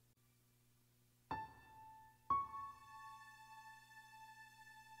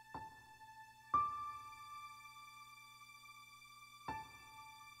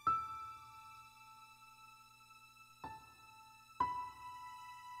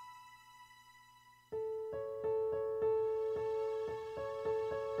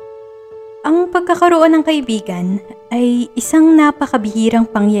Ang pagkakaroon ng kaibigan ay isang napakabihirang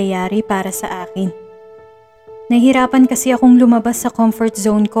pangyayari para sa akin. Nahihirapan kasi akong lumabas sa comfort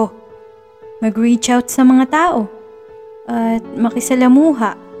zone ko. Mag-reach out sa mga tao at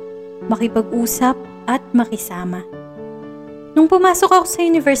makisalamuha, makipag-usap at makisama. Nung pumasok ako sa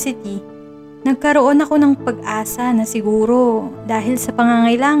university, nagkaroon ako ng pag-asa na siguro dahil sa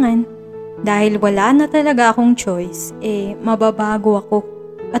pangangailangan, dahil wala na talaga akong choice, mababago ako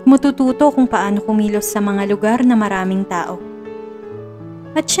at matututo kung paano kumilos sa mga lugar na maraming tao.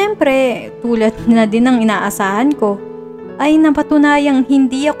 At syempre, tulad na din ng inaasahan ko, ay napatunayang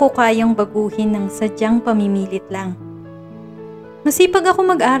hindi ako kayang baguhin ng sadyang pamimilit lang. Masipag ako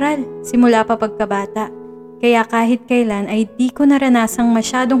mag-aral simula pa pagkabata, kaya kahit kailan ay di ko naranasang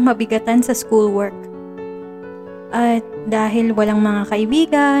masyadong mabigatan sa schoolwork. At dahil walang mga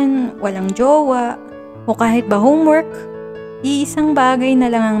kaibigan, walang jowa, o kahit ba homework, iisang bagay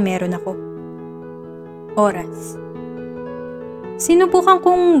na lang ang meron ako. Oras. Sinubukan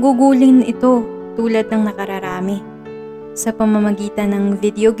kong gugulin ito tulad ng nakararami. Sa pamamagitan ng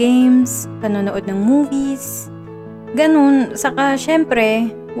video games, panonood ng movies, ganun, saka syempre,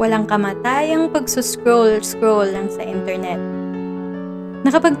 walang kamatayang pagsuscroll lang sa internet.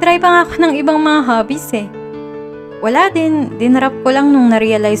 Nakapag-try pa nga ako ng ibang mga hobbies Wala din, dinrap ko lang nung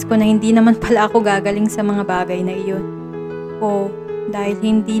na-realize ko na hindi naman pala ako gagaling sa mga bagay na iyon. O dahil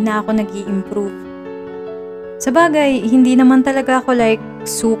hindi na ako nag-i-improve. Sa bagay, hindi naman talaga ako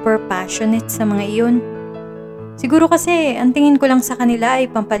super passionate sa mga iyon. Siguro kasi ang tingin ko lang sa kanila ay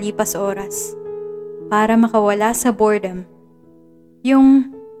pampalipas oras. Para makawala sa boredom. Yung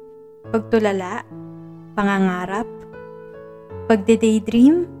pagtulala, pangangarap,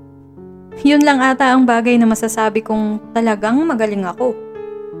 pagde-daydream. Yun lang ata ang bagay na masasabi kong talagang magaling ako.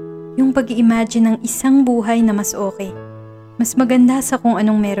 Yung pag-i-imagine ng isang buhay na mas okay. Mas maganda sa kung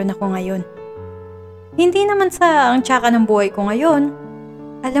anong meron ako ngayon. Hindi naman sa ang tsaka ng buhay ko ngayon.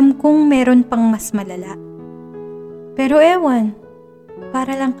 Alam kong meron pang mas malala. Pero ewan,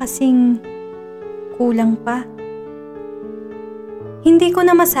 para lang kasing kulang pa. Hindi ko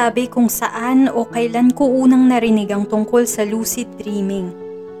na masabi kung saan o kailan ko unang narinig ang tungkol sa lucid dreaming.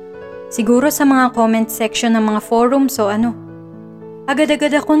 Siguro sa mga comment section ng mga forums o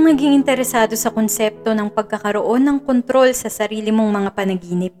Agad-agad akong naging interesado sa konsepto ng pagkakaroon ng kontrol sa sarili mong mga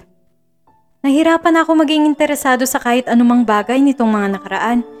panaginip. Nahirapan ako maging interesado sa kahit anumang bagay nitong mga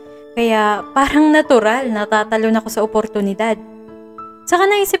nakaraan, kaya parang natural natatalon ako sa oportunidad. Saka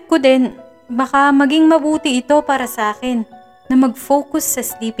naisip ko din, baka maging mabuti ito para sa akin na mag-focus sa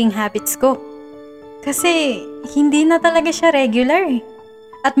sleeping habits ko. Kasi hindi na talaga siya regular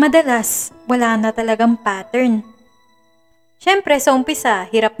at madalas wala na talagang pattern. Siyempre sa umpisa,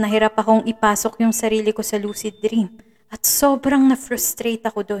 hirap na hirap akong ipasok yung sarili ko sa lucid dream at sobrang na-frustrate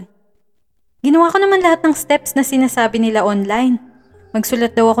ako dun. Ginawa ko naman lahat ng steps na sinasabi nila online.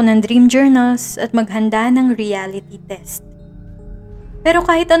 Magsulat daw ako ng dream journals at maghanda ng reality test. Pero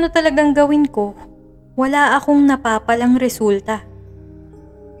kahit ano talagang gawin ko, wala akong napapalang resulta.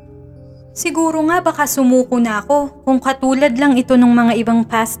 Siguro nga baka sumuko na ako kung katulad lang ito ng mga ibang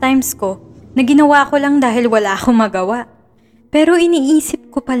pastimes ko na ginawa ko lang dahil wala akong magawa. Pero iniisip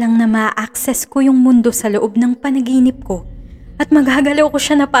ko pa lang na ma-access ko yung mundo sa loob ng panaginip ko at magagalaw ko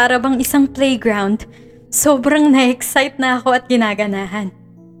siya na para bang isang playground. Sobrang na-excite na ako at ginaganahan.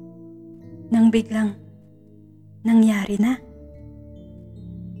 Nang biglang, nangyari na.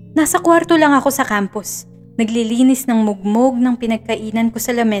 Nasa kwarto lang ako sa campus. Naglilinis ng mugmog ng pinagkainan ko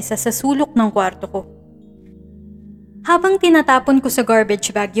sa lamesa sa sulok ng kwarto ko. Habang tinatapon ko sa garbage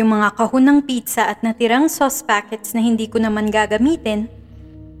bag yung mga kahon ng pizza at natirang sauce packets na hindi ko naman gagamitin,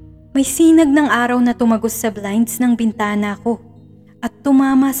 may sinag ng araw na tumagos sa blinds ng bintana ko at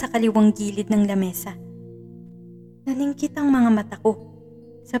tumama sa kaliwang gilid ng lamesa. Naningkit ang mga mata ko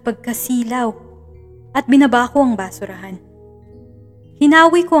sa pagkasilaw at binaba ko ang basurahan.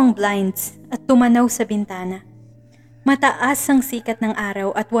 Hinawi ko ang blinds at tumanaw sa bintana. Mataas ang sikat ng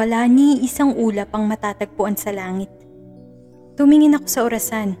araw at wala ni isang ulap ang matatagpuan sa langit. Tumingin ako sa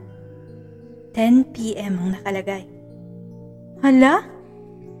orasan. 10 p.m. ang nakalagay. Hala?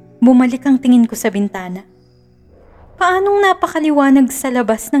 Bumalik ang tingin ko sa bintana. Paanong napakaliwanag sa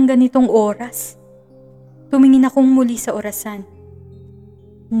labas ng ganitong oras? Tumingin akong muli sa orasan.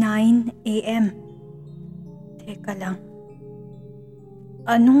 9 a.m. Teka lang.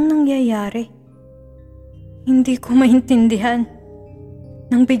 Anong nangyayari? Hindi ko maintindihan.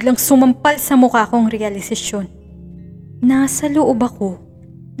 Nang biglang sumampal sa mukha kong realisasyon. Nasa loob ako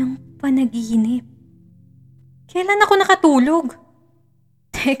ng panaginip. Kailan ako nakatulog?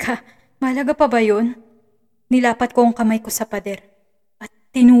 Teka, mahalaga pa ba yun? Nilapat ko ang kamay ko sa pader at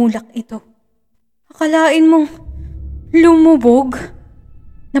tinulak ito. Akalain mong lumubog?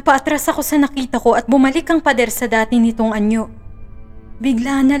 Napaatras ako sa nakita ko at bumalik ang pader sa dati nitong anyo.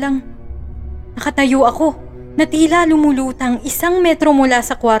 Bigla na lang, nakatayo ako na tila lumulutang 1 metro mula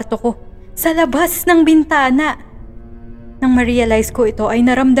sa kwarto ko, sa labas ng bintana. Nang ma-realize ko ito ay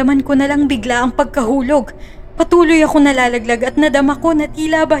naramdaman ko na lang bigla ang pagkahulog. Patuloy ako nalalaglag at nadama ko na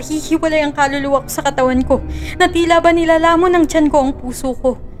tila ba hihiwalay ang kaluluwa ko sa katawan ko, na tila ba nilalamon ng tiyan ko ang puso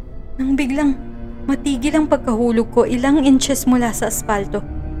ko. Nang biglang matigil ang pagkahulog ko ilang inches mula sa aspalto.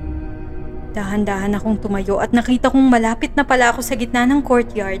 Dahan-dahan akong tumayo at nakita kong malapit na pala ako sa gitna ng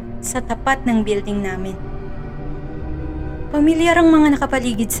courtyard sa tapat ng building namin. Pamilyar ang mga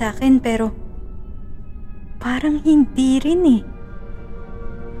nakapaligid sa akin pero parang hindi rin eh.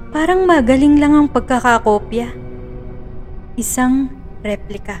 Parang magaling lang ang pagkakakopya. Isang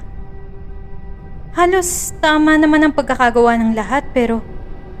replika. Halos tama naman ang pagkakagawa ng lahat pero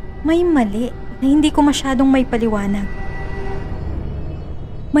may mali na hindi ko masyadong may paliwanag.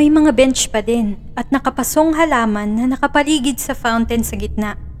 May mga bench pa din at nakapasong halaman na nakapaligid sa fountain sa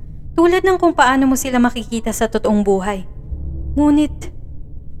gitna, tulad ng kung paano mo sila makikita sa totoong buhay. Ngunit,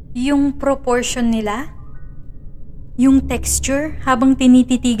 yung proportion nila, yung texture habang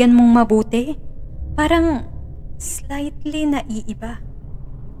tinititigan mong mabuti, parang slightly naiiba.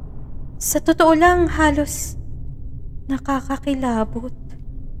 Sa totoo lang, halos nakakakilabot.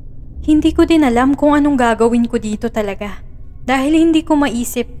 Hindi ko din alam kung anong gagawin ko dito talaga. Dahil hindi ko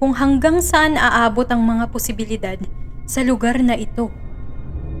maisip kung hanggang saan aabot ang mga posibilidad sa lugar na ito.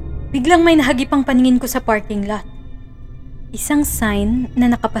 Biglang may nahagip ang paningin ko sa parking lot. Isang sign na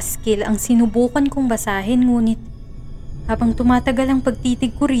nakapaskil ang sinubukan kong basahin, ngunit habang tumatagal ang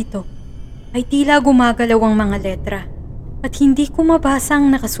pagtitig ko rito, ay tila gumagalaw ang mga letra at hindi ko mabasa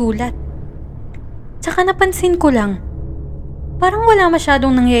ang nakasulat. Tsaka napansin ko lang, parang wala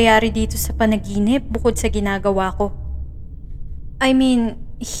masyadong nangyayari dito sa panaginip bukod sa ginagawa ko. I mean,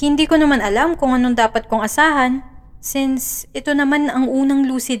 hindi ko naman alam kung anong dapat kong asahan since ito naman ang unang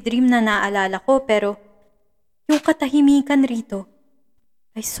lucid dream na naalala ko, pero yung katahimikan rito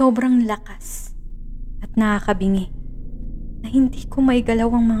ay sobrang lakas at nakakabingi na hindi ko maigalaw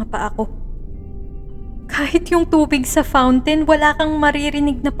ang mga paa ko. Kahit yung tubig sa fountain, wala kang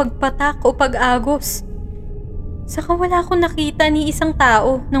maririnig na pagpatak o pag-agos. Saka wala akong nakita ni isang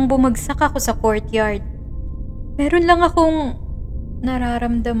tao nang bumagsak ako sa courtyard. Meron lang akong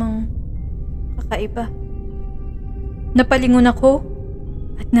nararamdamang kakaiba. Napalingon ako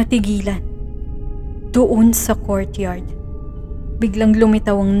at natigilan. Doon sa courtyard, biglang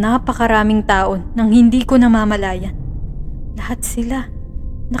lumitaw ang napakaraming tao nang hindi ko namamalayan. Lahat sila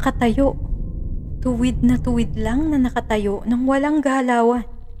nakatayo. Tuwid na tuwid lang na nakatayo nang walang galawan.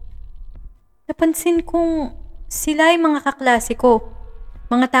 Napansin kong sila ay mga kaklase ko,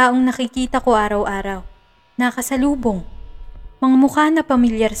 mga taong nakikita ko araw-araw, nakasalubong. Mga mukha na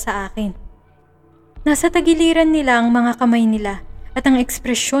pamilyar sa akin. Nasa tagiliran nila ang mga kamay nila at ang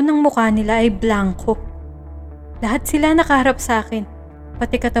ekspresyon ng mukha nila ay blanco. Lahat sila nakaharap sa akin,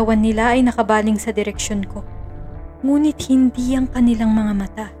 pati katawan nila ay nakabaling sa direksyon ko. Ngunit hindi ang kanilang mga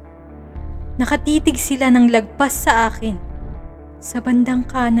mata. Nakatitig sila ng lagpas sa akin, sa bandang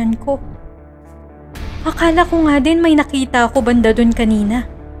kanan ko. Akala ko nga din may nakita ako banda dun kanina.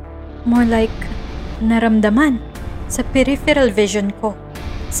 More like naramdaman sa peripheral vision ko,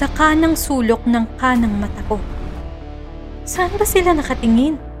 sa kanang sulok ng kanang mata ko. Saan ba sila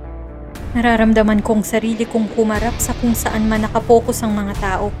nakatingin? Nararamdaman kong sarili kong kumarap sa kung saan man nakapokus ang mga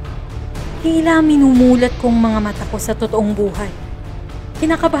tao. Tila minumulat kong mga mata ko sa totoong buhay.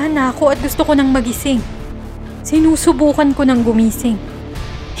 Kinakabahan na ako at gusto ko nang magising. Sinusubukan ko nang gumising.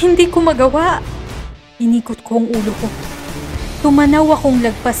 Hindi ko magawa. Inikot ko ang ulo ko. Tumanaw akong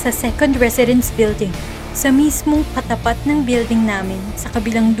lagpas sa second residence building, sa mismong katapat ng building namin sa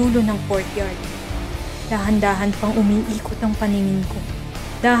kabilang dulo ng courtyard. Dahan-dahan pang umiikot ang paningin ko.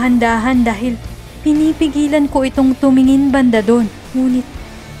 Dahan-dahan dahil pinipigilan ko itong tumingin banda doon. Ngunit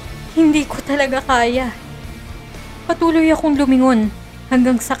hindi ko talaga kaya. Patuloy akong lumingon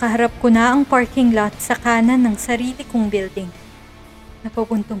hanggang sa kaharap ko na ang parking lot sa kanan ng sarili kong building.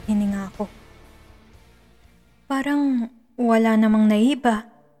 Napabuntong hininga ako. Parang wala namang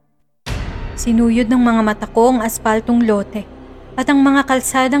naiba. Sinuyod ng mga mata ko ang aspaltong lote at ang mga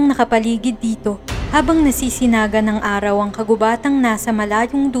kalsadang nakapaligid dito habang nasisinaga ng araw ang kagubatang nasa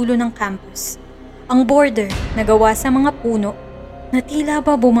malayong dulo ng campus. Ang border na gawa sa mga puno na tila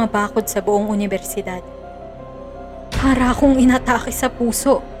ba bumabakod sa buong universidad. Para akong inatake sa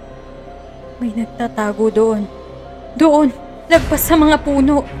puso. May nagtatago doon. Doon, lagpas sa mga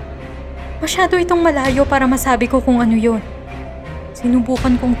puno. Masyado itong malayo para masabi ko kung ano yon.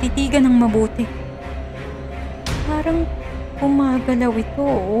 Sinubukan kong titigan ng mabuti, Parang gumagalaw ito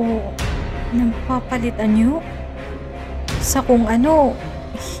o nagpapalit anyo. Sa kung ano,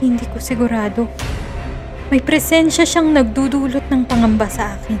 hindi ko sigurado. May presensya siyang nagdudulot ng pangamba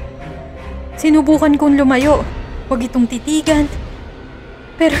sa akin. Sinubukan kong lumayo, huwag itong titigan.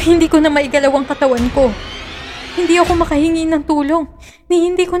 Pero hindi ko na maigalaw ang katawan ko. Hindi ako makahingi ng tulong, ni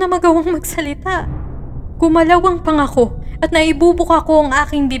hindi ko na magawang magsalita. Gumalaw ang pangako at naibubuka ko ang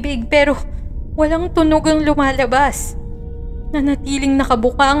aking bibig pero walang tunog ang lumalabas. Nanatiling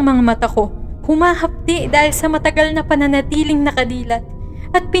nakabuka ang mga mata ko, humahapdi dahil sa matagal na pananatiling nakadilat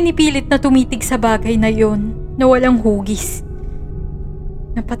at pinipilit na tumitig sa bagay na yon na walang hugis.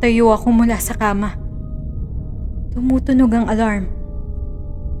 Napatayo ako mula sa kama. Tumutunog ang alarm.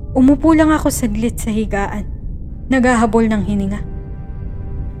 Umupo lang ako saglit sa higaan, naghahabol ng hininga.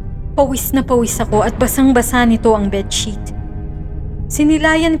 Pawis na pawis ako at basang-basa nito ang bedsheet.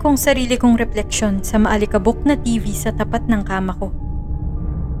 Sinilayan kong sarili kong refleksyon sa maalikabok na TV sa tapat ng kama ko.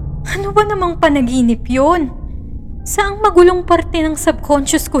 Ano ba namang panaginip yon? Saang magulong parte ng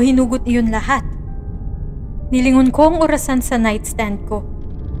subconscious ko hinugot iyon lahat? Nilingon ko ang orasan sa nightstand ko.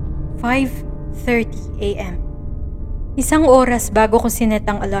 5:30 a.m. 1 oras bago ko sinet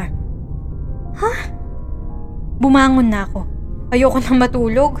ang alarm. Bumangon na ako. Ayoko na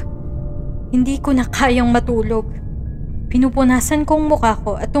matulog. Hindi ko na kayang matulog. Pinupunasan kong mukha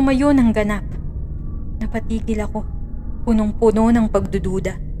ko at tumayo ng ganap. Napatigil ako, punong-puno ng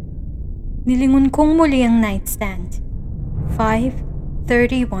pagdududa. Nilingon kong muli ang nightstand.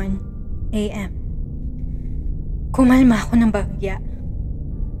 5:31 a.m. Kumalma ako ng bagya.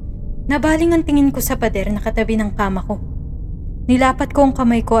 Nabaling ang tingin ko sa pader na katabi ng kama ko. Nilapat ko ang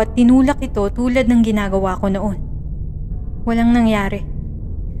kamay ko at tinulak ito tulad ng ginagawa ko noon. Walang nangyari.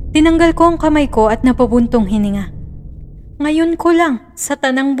 Tinanggal ko ang kamay ko at napabuntong hininga. Ngayon ko lang, sa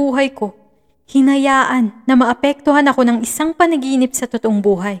tanang buhay ko, hinayaan na maapektuhan ako ng isang panaginip sa totoong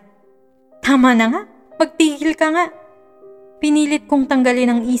buhay. Tama na nga, magtigil ka nga. Pinilit kong tanggalin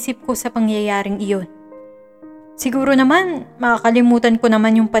ang isip ko sa pangyayaring iyon. Siguro naman, makakalimutan ko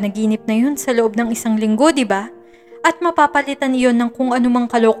naman yung panaginip na yun sa loob ng 1 linggo, di ba? At mapapalitan iyon ng kung anumang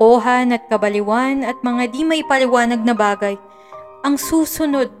kalokohan at kabaliwan at mga di maipaliwanag na bagay ang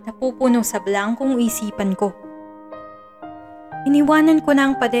susunod na pupuno sa blangkong isipan ko. Iniwanan ko na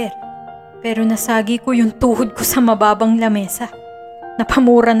ang pader, pero nasagi ko yung tuhod ko sa mababang lamesa.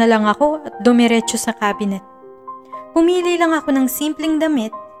 Napamura na lang ako at dumiretso sa cabinet. Pumili lang ako ng simpleng damit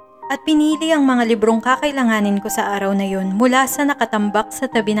at pinili ang mga librong kakailanganin ko sa araw na yon mula sa nakatambak sa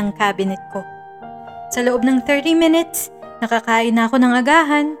tabi ng cabinet ko. Sa loob ng 30 minutes, nakakain na ako ng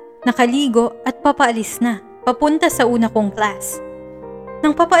agahan, nakaligo at papaalis na, papunta sa una kong class.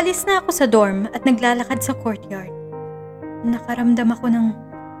 Nang papaalis na ako sa dorm at naglalakad sa courtyard, nakaramdam ako ng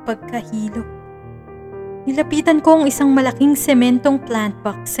pagkahilo. Nilapitan ko ang isang malaking sementong plant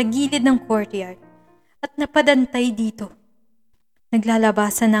box sa gilid ng courtyard at napadantay dito.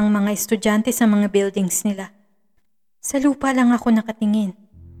 Naglalabasan na ang mga estudyante sa mga buildings nila. Sa lupa lang ako nakatingin.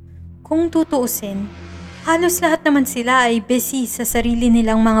 Kung tutuusin, halos lahat naman sila ay busy sa sarili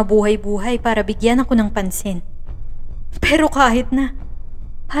nilang mga buhay-buhay para bigyan ako ng pansin. Pero kahit na,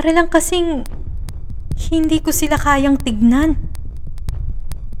 para lang kasing hindi ko sila kayang tignan.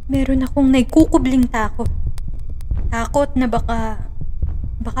 Meron akong naikukubling takot. Takot na baka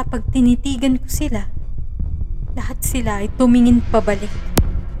pag tinitigan ko sila, lahat sila ay tumingin pabalik.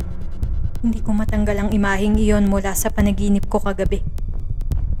 Hindi ko matanggal ang imaheng iyon mula sa panaginip ko kagabi.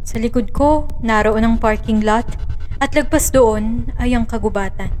 Sa likod ko, naroon ang parking lot at lagpas doon ay ang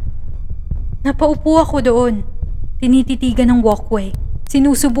kagubatan. Napaupo ako doon, tinititigan ng walkway.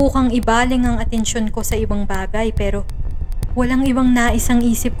 Sinusubukang ibaling ang atensyon ko sa ibang bagay pero walang ibang nais ang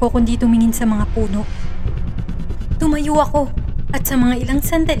isip ko kundi tumingin sa mga puno. Tumayo ako at sa mga ilang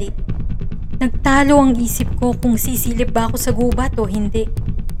sandali, nagtalo ang isip ko kung sisilip ba ako sa gubat o hindi.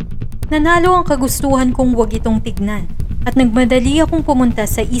 Nanalo ang kagustuhan kong wag itong tignan at nagmadali akong pumunta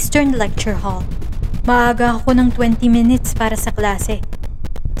sa Eastern Lecture Hall. Maaga ako ng 20 minutes para sa klase.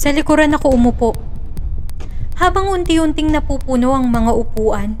 Sa likuran ako umupo. Habang unti-unting napupuno ang mga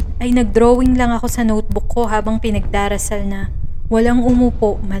upuan, ay nagdrawing lang ako sa notebook ko habang pinagdarasal na walang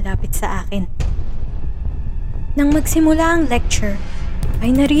umupo malapit sa akin. Nang magsimula ang lecture,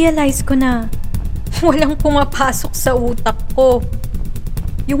 ay narealize ko na walang pumapasok sa utak ko.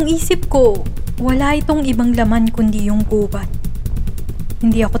 Yung isip ko, wala itong ibang laman kundi yung gubat.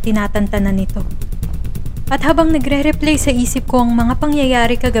 Hindi ako tinatantanan nito. At habang nagre-replay sa isip ko ang mga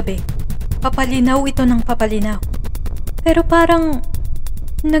pangyayari kagabi, papalinaw ito ng papalinaw. Pero parang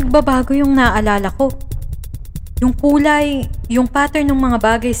nagbabago yung naalala ko. Yung kulay, yung pattern ng mga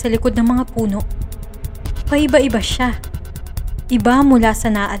bagay sa likod ng mga puno. Paiba-iba siya. Iba mula sa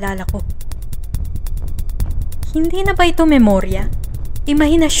naalala ko. Hindi na ba ito memorya?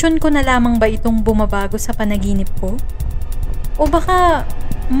 Imahinasyon ko na lamang ba itong bumabago sa panaginip ko? O baka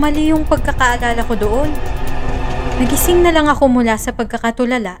mali yung pagkakaalala ko doon? Nagising na lang ako mula sa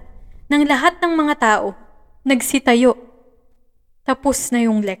pagkakatulala ng lahat ng mga tao nagsitayo. Tapos na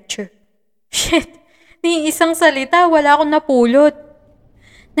yung lecture. Shit! Ni isang salita, wala akong napulot.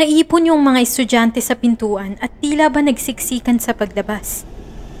 Naipon yung mga estudyante sa pintuan at tila ba nagsiksikan sa paglabas.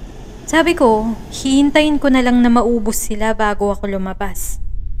 Sabi ko, hihintayin ko na lang na maubos sila bago ako lumabas.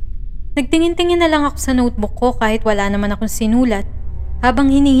 Nagtingin-tingin na lang ako sa notebook ko kahit wala naman akong sinulat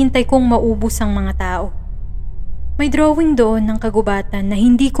habang hinihintay kong maubos ang mga tao. May drawing doon ng kagubatan na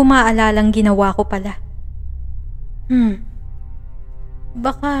hindi ko maalalang ginawa ko pala.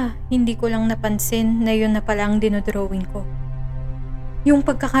 Baka hindi ko lang napansin na yun na pala ang dinodrawing ko. Yung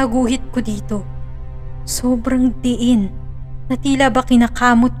pagkakaguhit ko dito, sobrang diin na tila ba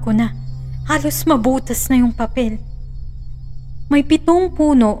kinakamot ko na. Halos mabutas na yung papel. May 7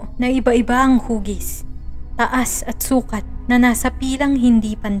 puno na iba-iba ang hugis, taas at sukat na nasa pilang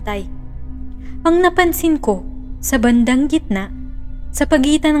hindi pantay. Ang napansin ko, sa bandang gitna, sa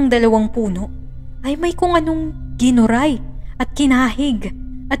pagitan ng 2 puno, ay may kung anong ginuray at kinahig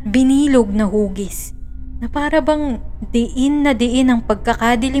at binilog na hugis na para bang diin na diin ang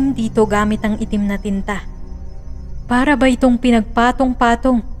pagkakadilim dito gamit ang itim na tinta. Para ba itong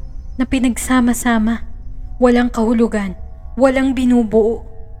pinagpatong-patong na pinagsama-sama, walang kahulugan, walang binubuo,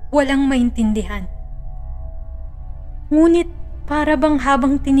 walang maintindihan. Ngunit para bang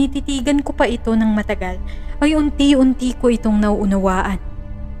habang tinititigan ko pa ito ng matagal, ay unti-unti ko itong nauunawaan.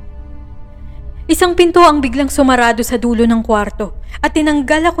 Isang pinto ang biglang sumarado sa dulo ng kwarto at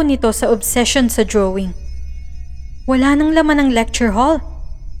tinanggal ako nito sa obsession sa drawing. Wala nang laman ang lecture hall.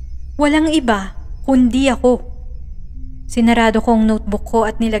 Walang iba kundi ako. Sinarado ko ang notebook ko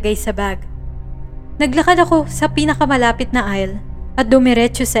at nilagay sa bag. Naglakad ako sa pinakamalapit na aisle at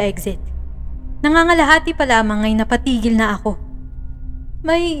dumiretso sa exit. Nangangalahati pa lamang ay napatigil na ako.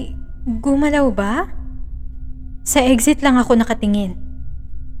 May gumalaw ba? Sa exit lang ako nakatingin.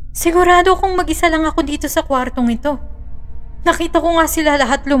 Sigurado kong mag-isa lang ako dito sa kwartong ito. Nakita ko nga sila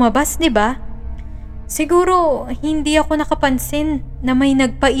lahat lumabas, di ba? Siguro hindi ako nakapansin na may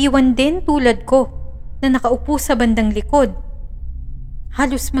nagpaiwan din tulad ko na nakaupo sa bandang likod.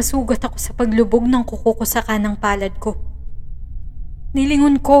 Halos masugat ako sa paglubog ng kuko ko sa kanang palad ko.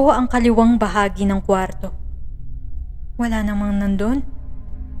 Nilingon ko ang kaliwang bahagi ng kwarto. Wala namang nandun.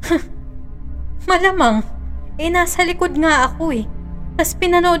 Malamang, nasa likod nga ako eh. Tas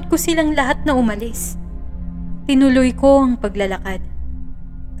pinanood ko silang lahat na umalis. Tinuloy ko ang paglalakad.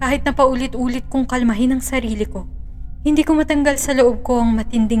 Kahit na paulit-ulit kong kalmahin ang sarili ko, hindi ko matanggal sa loob ko ang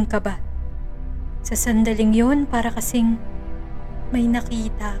matinding kaba. Sa sandaling yon para kasing may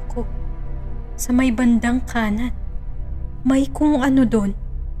nakita ko. Sa may bandang kanan, may kung ano doon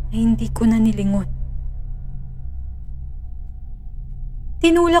na hindi ko na nilingon.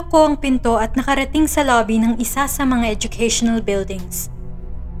 Tinulak ko ang pinto at nakarating sa lobby ng isa sa mga educational buildings.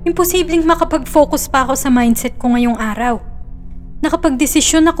 Imposibleng makapag-focus pa ako sa mindset ko ngayong araw.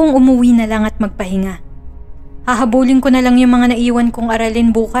 Nakapag-desisyon akong umuwi na lang at magpahinga. Hahabulin ko na lang yung mga naiwan kong aralin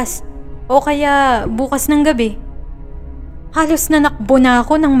bukas o kaya bukas ng gabi. Halos nanakbo na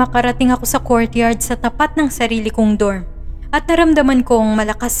ako nang makarating ako sa courtyard sa tapat ng sarili kong dorm at naramdaman kong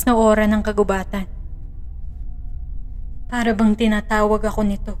malakas na aura ng kagubatan. Para bang tinatawag ako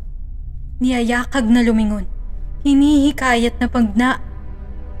nito. Niyayakag na lumingon. Hinihikayat na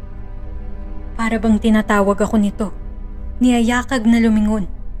Para bang tinatawag ako nito. Niyayakag na lumingon.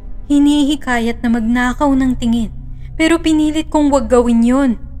 Hinihikayat na magnakaw ng tingin. Pero pinilit kong wag gawin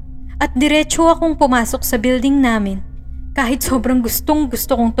yon. At diretso akong pumasok sa building namin kahit sobrang gustong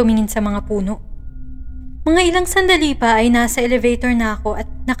gusto kong tumingin sa mga puno. Mga ilang sandali pa ay nasa elevator na ako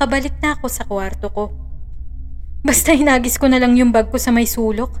at nakabalik na ako sa kwarto ko. Basta hinagis ko na lang yung bag ko sa may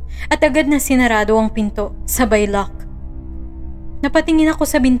sulok at agad na sinarado ang pinto, sabay lock. Napatingin ako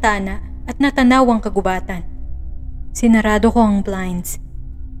sa bintana at natanaw ang kagubatan. Sinarado ko ang blinds.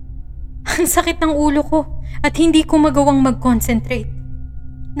 Ang sakit ng ulo ko at hindi ko magawang mag-concentrate.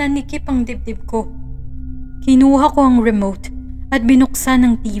 Nanikip ang dibdib ko. Kinuha ko ang remote at binuksan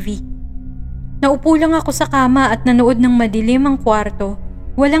ang TV. Naupo lang ako sa kama at nanood ng madilim ang kwarto.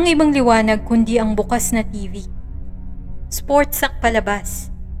 Walang ibang liwanag kundi ang bukas na TV. Sportsak palabas.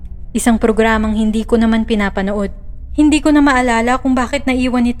 Isang programang hindi ko naman pinapanood. Hindi ko na maalala kung bakit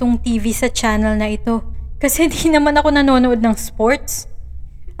naiwan itong TV sa channel na ito. Kasi di naman ako nanonood ng sports.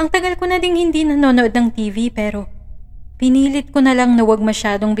 Ang tagal ko na ding hindi nanonood ng TV pero pinilit ko na lang na wag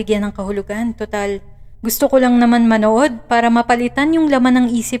masyadong bigyan ng kahulugan. Total, Gusto ko lang naman manood para mapalitan yung laman ng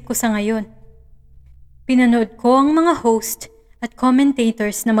isip ko sa ngayon. Pinanood ko ang mga host at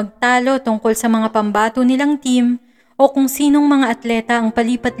commentators na magtalo tungkol sa mga pambato nilang team o kung sinong mga atleta ang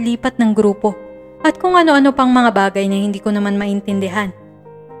palipat-lipat ng grupo at kung ano-ano pang mga bagay na hindi ko naman maintindihan.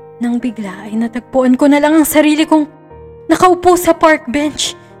 Nang bigla ay natagpuan ko na lang ang sarili kong nakaupo sa park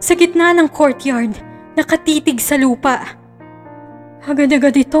bench sa gitna ng courtyard, nakatitig sa lupa.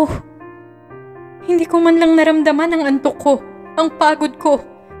 Agad-agad ito. Hindi ko man lang naramdaman ang antok ko, ang pagod ko,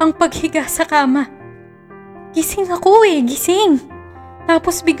 ang paghiga sa kama. Gising ako gising.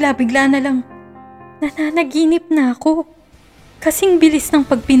 Tapos bigla-bigla na lang, nananaginip na ako. Kasing bilis ng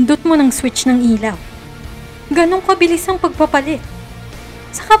pagpindot mo ng switch ng ilaw. Ganong kabilis ang pagpapalit.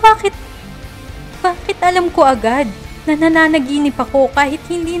 Saka bakit alam ko agad na nananaginip ako kahit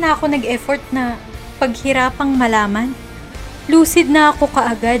hindi na ako nag-effort na paghirapang malaman? Lucid na ako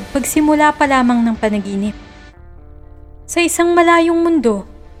kaagad pagsimula pa lamang ng panaginip. Sa isang malayong mundo,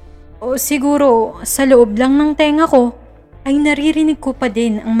 o siguro sa loob lang ng tenga ko, ay naririnig ko pa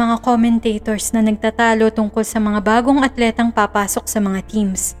din ang mga commentators na nagtatalo tungkol sa mga bagong atletang papasok sa mga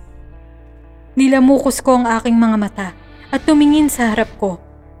teams. Nilamukos ko ang aking mga mata at tumingin sa harap ko.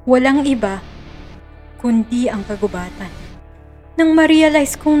 Walang iba, kundi ang kagubatan. Nang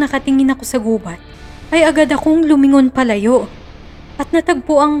ma-realize kong nakatingin ako sa gubat, ay agad akong lumingon palayo at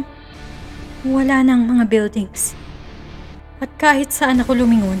natagpo ang wala ng mga buildings. At kahit saan ako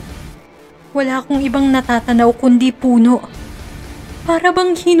lumingon, wala akong ibang natatanaw kundi puno. Para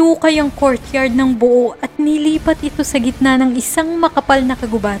bang hinukay ang courtyard ng buo at nilipat ito sa gitna ng isang makapal na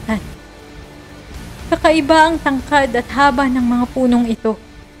kagubatan. Kakaiba ang tangkad at haba ng mga punong ito,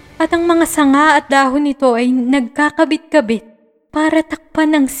 at ang mga sanga at dahon nito ay nagkakabit-kabit para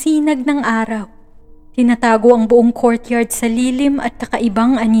takpan ang sinag ng araw. Tinatago ang buong courtyard sa lilim at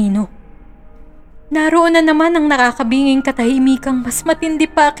kakaibang anino. Naroon na naman ang nakakabinging katahimikang mas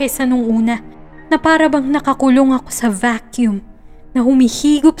matindi pa kaysa nung una, na para bang nakakulong ako sa vacuum na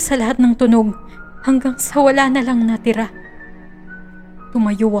humihigop sa lahat ng tunog hanggang sa wala na lang natira.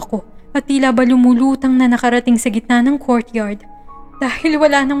 Tumayo ako at tila ba lumulutang na nakarating sa gitna ng courtyard dahil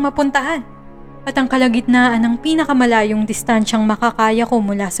wala nang mapuntahan at ang kalagitnaan ng pinakamalayong distansyang makakaya ko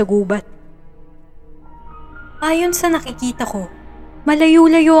mula sa gubat. Ayon sa nakikita ko,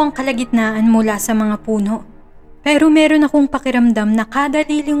 malayo-layo ang kalagitnaan mula sa mga puno. Pero meron akong pakiramdam na kada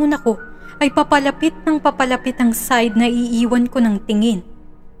lilingon ako ay papalapit ng papalapit ang side na iiwan ko ng tingin.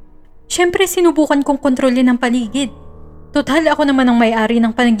 Siyempre sinubukan kong kontrolin ang paligid. Total ako naman ang may-ari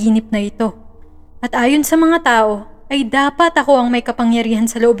ng panaginip na ito. At ayon sa mga tao, ay dapat ako ang may kapangyarihan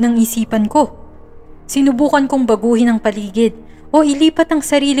sa loob ng isipan ko. Sinubukan kong baguhin ang paligid o ilipat ang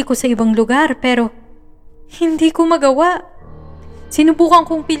sarili ko sa ibang lugar pero hindi ko magawa. Sinubukan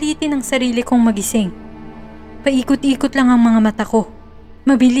kong pilitin ang sarili kong magising. Paikot-ikot lang ang mga mata ko.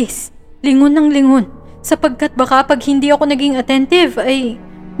 Mabilis, lingon ng lingon, sapagkat baka pag hindi ako naging attentive ay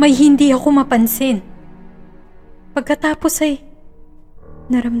may hindi ako mapansin. Pagkatapos ay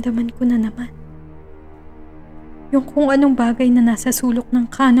naramdaman ko na naman yung kung anong bagay na nasa sulok ng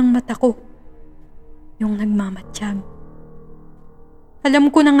kanang mata ko. Yung nagmamatsyag. Alam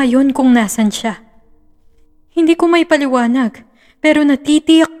ko na ngayon kung nasan siya. Hindi ko may paliwanag. Pero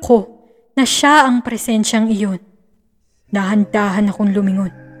natitiyak ko na siya ang presensyang iyon. Dahan-dahan akong lumingon.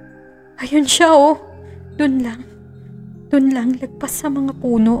 Ayun siya Doon lang lagpas sa mga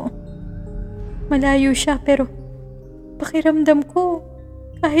puno. Malayo siya pero pakiramdam ko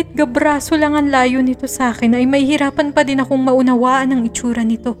kahit gabraso lang ang layo nito sa akin ay mahihirapan pa din akong maunawaan ang itsura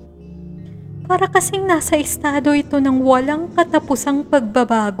nito. Para kasing nasa estado ito ng walang katapusang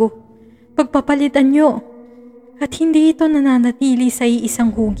pagbabago. Pagpapalitan nyo. At hindi ito nananatili sa iisang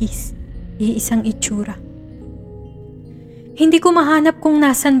hugis, iisang itsura. Hindi ko mahanap kung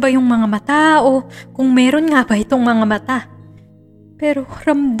nasan ba yung mga mata o kung meron nga ba itong mga mata. Pero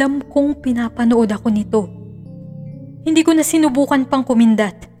ramdam kong pinapanood ako nito. Hindi ko na sinubukan pang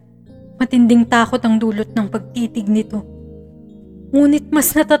kumindat. Matinding takot ang dulot ng pagtitig nito. Ngunit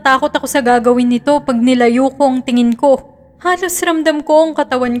mas natatakot ako sa gagawin nito pag nilayo ko ang tingin ko. Halos ramdam ko ang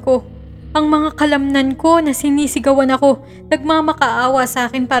katawan ko. Ang mga kalamnan ko na sinisigawan ako, nagmamakaawa sa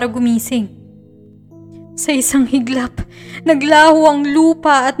akin para gumising. Sa isang higlap, naglaho ang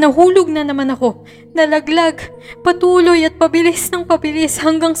lupa at nahulog na naman ako. Nalaglag, patuloy at pabilis ng pabilis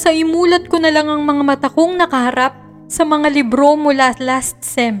hanggang sa imulat ko na lang ang mga mata kong nakaharap sa mga libro mula last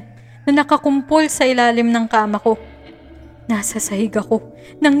sem na nakakumpol sa ilalim ng kama ko. Nasa sahig ako,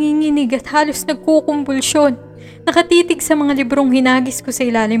 nanginginig at halos nagkukumpulsyon. Nakatitig sa mga librong hinagis ko sa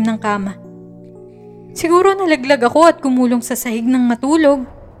ilalim ng kama. Siguro nalaglag ako at gumulong sa sahig ng matulog.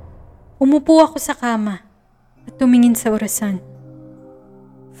 Umupo ako sa kama at tumingin sa orasan.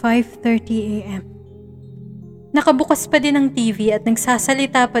 5:30 a.m. Nakabukas pa din ang TV at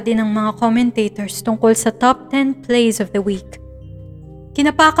nagsasalita pa din ang mga commentators tungkol sa top 10 plays of the week.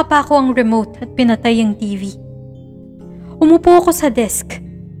 Kinapaka pa ako ang remote at pinatay ang TV. Umupo ako sa desk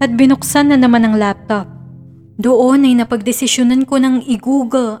at binuksan na naman ang laptop. Doon ay napagdesisyonan ko ng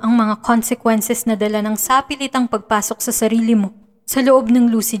i-google ang mga consequences na dala ng sapilitang pagpasok sa sarili mo sa loob ng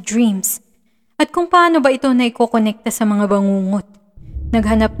lucid dreams at kung paano ba ito na ikokonekta sa mga bangungot.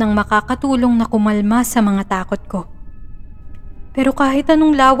 Naghanap ng makakatulong na kumalma sa mga takot ko. Pero kahit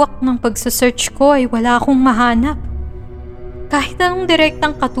anong lawak ng pagsasearch ko ay wala akong mahanap. Kahit anong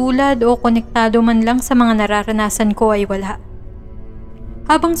direktang katulad o konektado man lang sa mga nararanasan ko ay wala.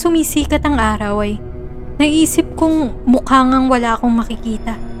 Habang sumisikat ang araw ay naisip kong mukha ngang wala akong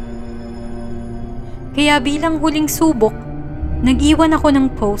makikita. Kaya bilang huling subok, nag-iwan ako ng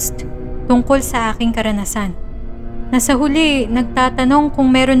post tungkol sa aking karanasan. Nasa huli, nagtatanong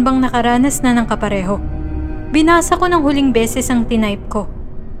kung meron bang nakaranas na ng kapareho. Binasa ko ng huling beses ang tinype ko.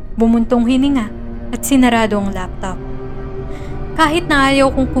 Bumuntong hininga at sinarado ang laptop. Kahit na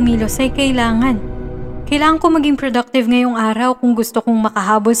ayaw kong kumilos ay kailangan. Kailangan ko maging productive ngayong araw kung gusto kong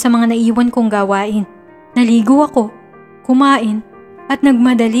makahabol sa mga naiwan kong gawain. Naligo ako, kumain, at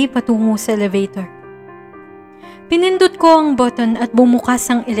nagmadali patungo sa elevator. Pinindot ko ang button at bumukas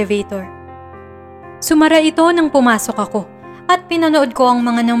ang elevator. Sumara ito nang pumasok ako at pinanood ko ang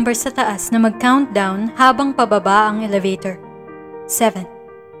mga numbers sa taas na mag-countdown habang pababa ang elevator. 7,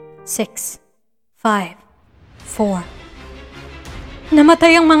 6, 5, 4.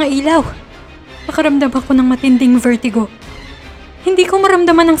 Namatay ang mga ilaw. Nakaramdam ako ng matinding vertigo. Hindi ko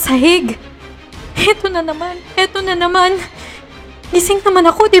maramdaman ang sahig. Eto na naman. Gising naman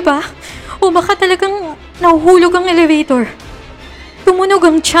ako, di ba? O baka talagang nahuhulog ang elevator. Tumunog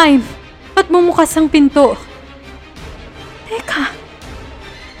ang chime at bumukas ang pinto. Teka,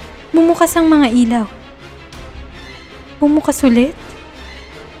 bumukas ang mga ilaw. Bumukas ulit?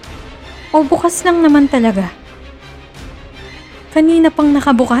 O bukas lang naman talaga? Kanina pang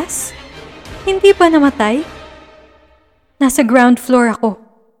nakabukas? Hindi ba namatay? Nasa ground floor ako.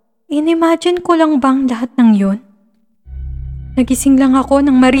 Inimagine ko lang bang lahat ng yun? Nagising lang ako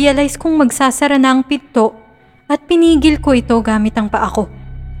nang ma-realize kong magsasara na ang pinto at pinigil ko ito gamit ang paa ko.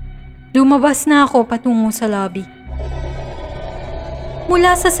 Lumabas na ako patungo sa lobby.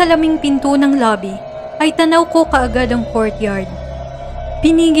 Mula sa salaming pinto ng lobby ay tanaw ko kaagad ang courtyard.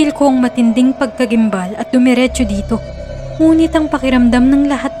 Pinigil ko ang matinding pagkagimbal at dumiretso dito. Ngunit ang pakiramdam ng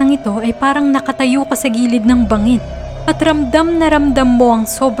lahat ng ito ay parang nakatayo ka sa gilid ng bangin at ramdam mo ang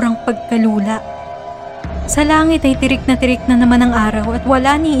sobrang pagkalula. Sa langit ay tirik na naman ang araw at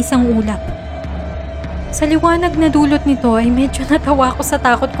wala ni isang ulap. Sa liwanag na dulot nito ay medyo natawa ko sa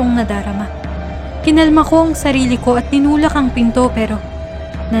takot kong nadarama. Kinalma ko ang sarili ko at tinulak ang pinto pero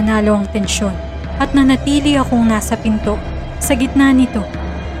nanalo ang tensyon at nanatili akong nasa pinto. Sa gitna nito,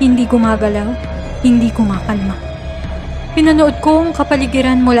 hindi gumagalaw, hindi kumakalma. Pinanood ko ang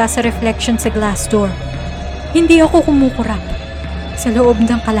kapaligiran mula sa reflection sa glass door. Hindi ako kumukurap. Sa loob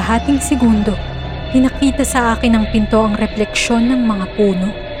ng kalahating segundo, pinakita sa akin ng pinto ang refleksyon ng mga puno.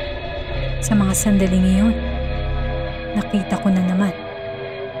 Sa mga sandaling iyon, nakita ko na naman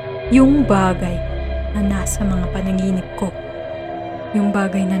yung bagay na nasa mga panaginip ko. Yung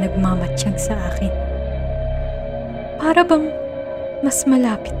bagay na nagmamatsyag sa akin. Para bang mas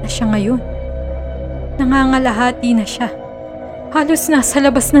malapit na siya ngayon. Nangangalahati na siya. Halos nasa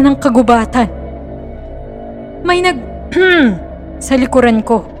labas na ng kagubatan. May sa likuran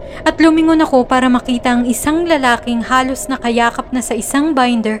ko at lumingon ako para makita ang isang lalaking halos nakayakap na sa isang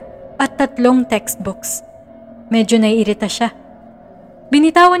binder at 3 textbooks. Medyo naiirita siya.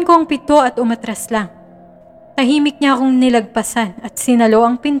 Binitawan ko ang pinto at umatras lang. Tahimik niya akong nilagpasan at sinalo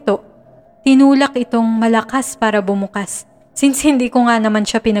ang pinto. Tinulak itong malakas para bumukas since hindi ko nga naman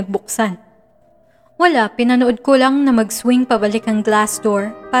siya pinagbuksan. Wala, pinanood ko lang na mag-swing pabalik ang glass door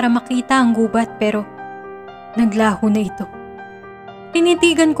para makita ang gubat pero naglaho na ito.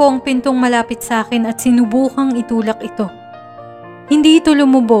 Tinitigan ko ang pintong malapit sa akin at sinubukang itulak ito. Hindi ito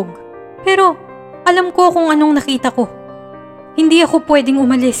lumubog. Pero alam ko kung anong nakita ko. Hindi ako pwedeng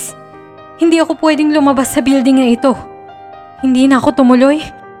umalis. Hindi ako pwedeng lumabas sa building na ito. Hindi na ako tumuloy.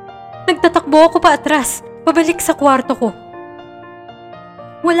 Nagtatakbo ako pa atras, pabalik sa kwarto ko.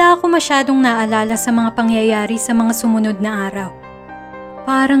 Wala ako masyadong naalala sa mga pangyayari sa mga sumunod na araw.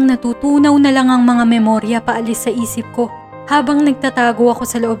 Parang natutunaw na lang ang mga memorya paalis sa isip ko habang nagtatago ako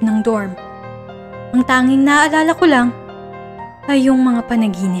sa loob ng dorm. Ang tanging naalala ko lang ay yung mga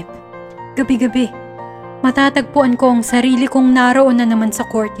panaginip. Gabi-gabi, matatagpuan ko ang sarili kong naroon na naman sa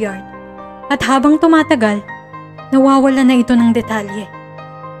courtyard. At habang tumatagal, nawawala na ito ng detalye.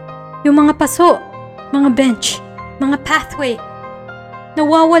 Yung mga paso, mga bench, mga pathway,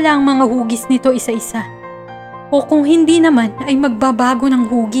 nawawala ang mga hugis nito isa-isa. O kung hindi naman ay magbabago ng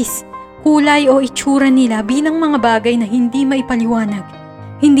hugis, kulay o itsura nila bilang mga bagay na hindi maipaliwanag,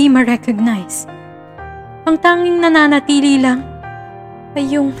 hindi ma-recognize. Ang tanging nananatili lang ay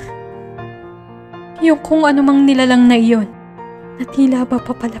yung kung anumang nilalang na iyon na tila ba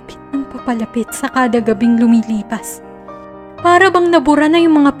papalapit ng papalapit sa kada gabing lumilipas. Para bang nabura na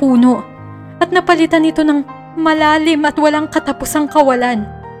yung mga puno at napalitan ito ng malalim at walang katapusang kawalan.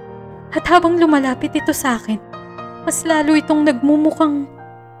 At habang lumalapit ito sa akin, mas lalo itong nagmumukhang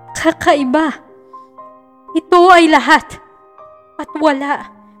kakaiba. Ito ay lahat at wala,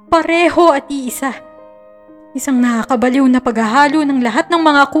 pareho at iisa. Isang nakakabaliw na paghahalo ng lahat ng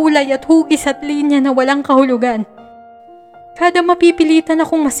mga kulay at hugis at linya na walang kahulugan. Kada mapipilitan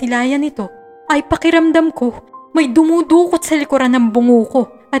akong masilayan ito, ay pakiramdam ko may dumudukot sa likuran ng bungo ko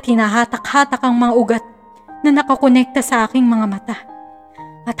at hinahatak-hatak ang mga ugat na nakakonekta sa aking mga mata.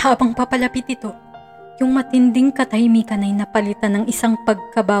 At habang papalapit ito, yung matinding katahimikan ay napalitan ng isang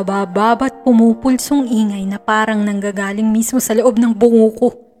pagkabababa at pumupulsong ingay na parang nanggagaling mismo sa loob ng bungo ko.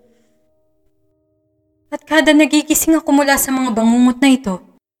 At kada nagigising ako mula sa mga bangungot na ito,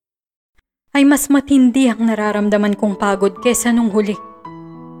 ay mas matindi ang nararamdaman kong pagod kesa nung huli.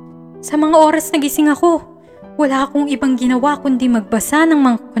 Sa mga oras na gising ako, wala akong ibang ginawa kundi magbasa ng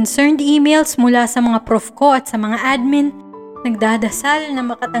mga concerned emails mula sa mga prof ko at sa mga admin. Nagdadasal na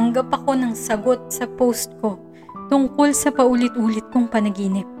makatanggap ako ng sagot sa post ko tungkol sa paulit-ulit kong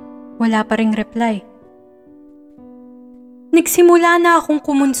panaginip. Wala pa ring reply. Nagsimula na akong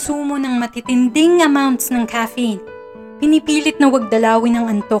kumonsumo ng matitinding amounts ng caffeine. Pinipilit na wag dalawin ang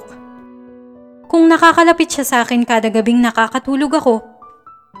antok. Kung nakakalapit siya sa akin kada gabing nakakatulog ako,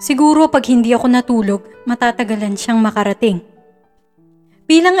 siguro pag hindi ako natulog, matatagalan siyang makarating.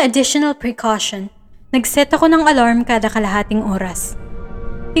 Bilang additional precaution, nagset ako ng alarm kada kalahating oras.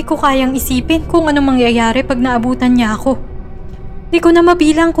 Di ko kayang isipin kung anong mangyayari pag naabutan niya ako. Di ko na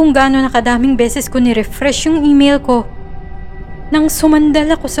mabilang kung gaano nakadaming beses ko ni-refresh yung email ko nang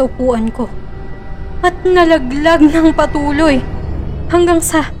sumandal ako sa upuan ko. At nalaglag ng patuloy hanggang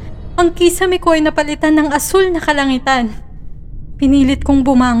sa ang kisame ko ay napalitan ng asul na kalangitan. Pinilit kong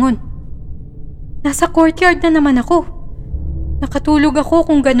bumangon. Nasa courtyard na naman ako. Nakatulog ako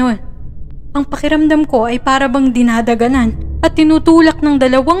kung ganon. Ang pakiramdam ko ay para bang dinadaganan at tinutulak ng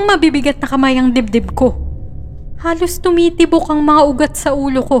dalawang mabibigat na kamay ang dibdib ko. Halos tumitibok ang mga ugat sa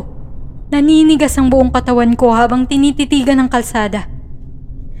ulo ko. Naninigas ang buong katawan ko habang tinititigan ng kalsada.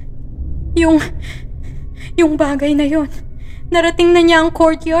 Yung bagay na yon, narating na niya ang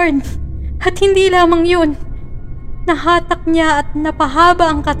courtyard. At hindi lamang yun, nahatak niya at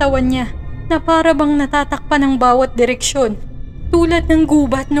napahaba ang katawan niya na para bang natatakpan ng bawat direksyon, tulad ng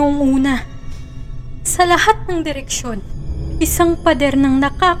gubat noong una. Sa lahat ng direksyon, isang pader ng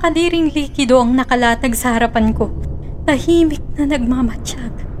nakakadiring likido ang nakalatag sa harapan ko, tahimik na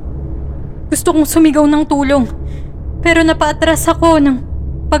nagmamatsyag. Gusto kong sumigaw ng tulong, pero napaatras ako ng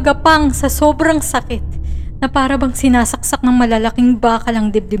pagapang sa sobrang sakit na para bang sinasaksak ng malalaking bakal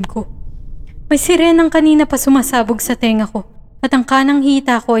ang dibdib ko. May sirenang kanina pa sumasabog sa tenga ko at ang kanang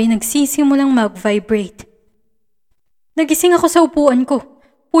hita ko ay nagsisimulang mag-vibrate. Nagising ako sa upuan ko,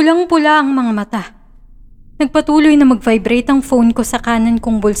 pulang-pula ang mga mata. Nagpatuloy na mag-vibrate ang phone ko sa kanan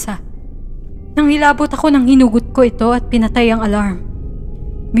kong bulsa. Nang hilabot ako nang hinugot ko ito at pinatay ang alarm.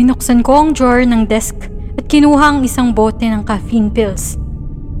 Binuksan ko ang drawer ng desk at kinuha ang isang bote ng caffeine pills.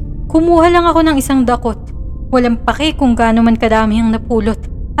 Kumuha lang ako ng isang dakot. Walang pake kung gaano man kadami ang napulot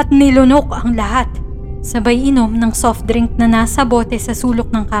at nilunok ang lahat. Sabay inom ng soft drink na nasa bote sa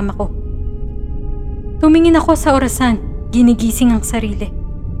sulok ng kama ko. Tumingin ako sa orasan, ginigising ang sarili.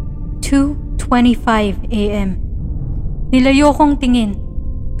 2:25 a.m. Nilayo kong tingin,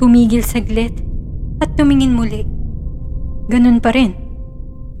 tumigil saglit at tumingin muli. Ganun pa rin.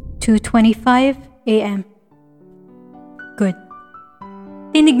 2:25 a.m. Good.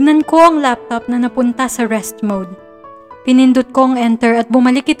 Tinignan ko ang laptop na napunta sa rest mode. Pinindot ko ang enter at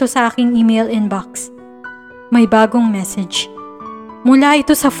bumalik ito sa aking email inbox. May bagong message. Mula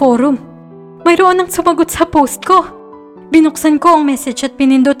ito sa forum. Mayroon ang sumagot sa post ko. Binuksan ko ang message at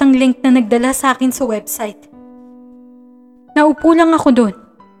pinindot ang link na nagdala sa akin sa website. Naupo lang ako doon.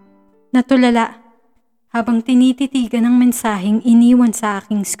 Natulala habang tinititigan ang mensaheng iniwan sa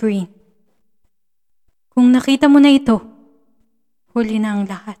aking screen. Kung nakita mo na ito, huli na ang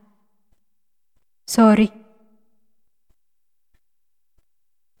lahat. Sorry.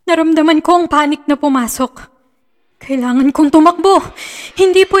 Naramdaman ko ang panik na pumasok. Kailangan kong tumakbo.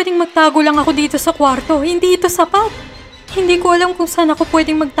 Hindi pwedeng magtago lang ako dito sa kwarto. Hindi ito sapat. Hindi ko alam kung saan ako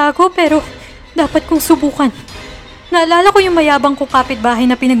pwedeng magtago pero dapat kong subukan. Naalala ko yung mayabang kong kapitbahay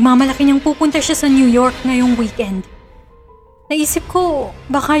na pinagmamalaki niyang pupunta siya sa New York ngayong weekend. Naisip ko,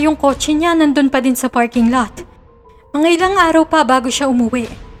 baka yung kotse niya nandun pa din sa parking lot. Mga ilang araw pa bago siya umuwi.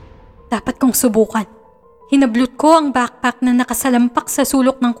 Dapat kong subukan. Hinablot ko ang backpack na nakasalampak sa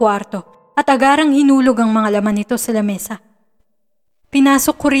sulok ng kwarto at agarang hinulog ang mga laman nito sa lamesa.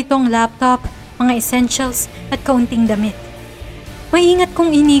 Pinasok ko rito ang laptop, mga essentials at kaunting damit. Maingat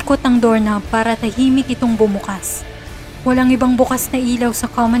kong inikot ang doorknob para tahimik itong bumukas. Walang ibang bukas na ilaw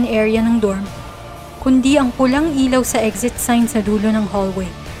sa common area ng dorm, kundi ang pulang ilaw sa exit sign sa dulo ng hallway.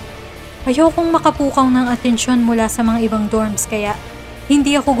 Ayokong makapukaw ng atensyon mula sa mga ibang dorms kaya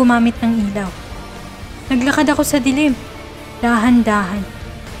hindi ako gumamit ng ilaw. Naglakad ako sa dilim, dahan-dahan.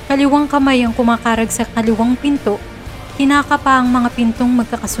 Kaliwang kamay ang kumakarag sa kaliwang pinto, kinakapa ang mga pintong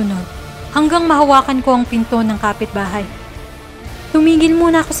magkakasunod, hanggang mahawakan ko ang pinto ng kapitbahay. Tumigil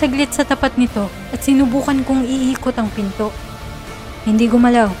muna ako saglit sa tapat nito at sinubukan kong iikot ang pinto. Hindi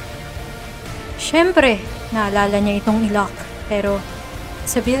gumalaw. Siyempre, naalala niya itong i-lock, pero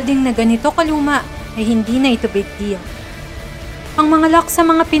sa building na ganito kaluma ay hindi na ito big deal. Ang mga lock sa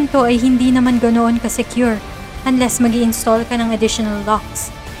mga pinto ay hindi naman ganoon ka-secure unless mag-i-install ka ng additional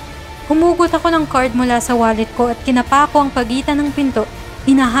locks. Humugot ako ng card mula sa wallet ko at kinapa ko ang pagitan ng pinto,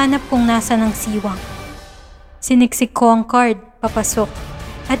 hinahanap kung nasa ng siwang. Siniksik ko ang card, papasok,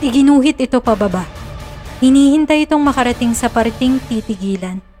 at iginuhit ito pababa. Hinihintay itong makarating sa parting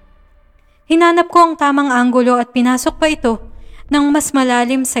titigilan. Hinanap ko ang tamang anggulo at pinasok pa ito ng mas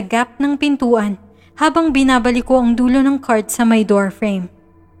malalim sa gap ng pintuan habang binabalik ko ang dulo ng card sa may door frame.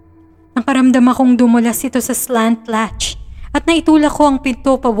 Nakaramdam akong dumulas ito sa slant latch at naitulak ko ang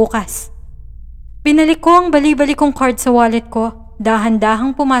pinto pabukas. Binalik ko ang bali-balik kong card sa wallet ko,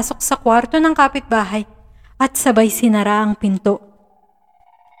 dahan-dahang pumasok sa kwarto ng kapitbahay at sabay sinara ang pinto.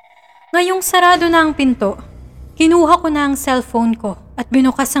 Ngayong sarado na ang pinto, kinuha ko na ang cellphone ko at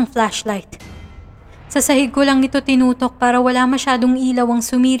binukas ang flashlight. Sa sahig ko lang ito tinutok para wala masyadong ilaw ang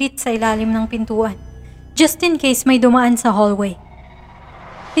sumirit sa ilalim ng pintuan, just in case may dumaan sa hallway.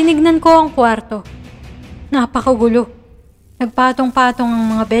 Tinignan ko ang kwarto. Napakagulo. Nagpatong-patong ang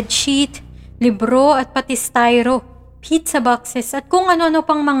mga bedsheet, libro at pati styro, pizza boxes at kung ano-ano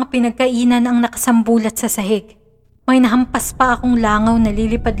pang mga pinagkainan ang nakasambulat sa sahig. May nahampas pa akong langaw na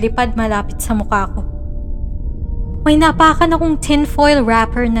lilipad-lipad malapit sa mukha ko. May napakan akong tinfoil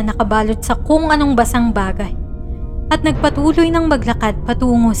wrapper na nakabalot sa kung anong basang bagay at nagpatuloy ng maglakad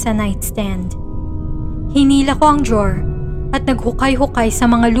patungo sa nightstand. Hinila ko ang drawer at naghukay-hukay sa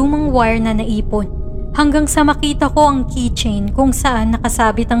mga lumang wire na naipon hanggang sa makita ko ang keychain kung saan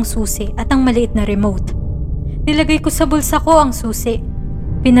nakasabit ang susi at ang maliit na remote. Nilagay ko sa bulsa ko ang susi,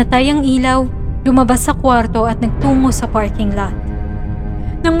 pinatay ang ilaw, lumabas sa kwarto at nagtungo sa parking lot.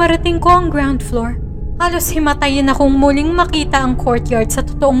 Nang marating ko ang ground floor, halos himatayin akong muling makita ang courtyard sa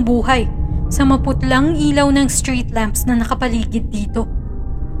totoong buhay sa maputlang ilaw ng street lamps na nakapaligid dito.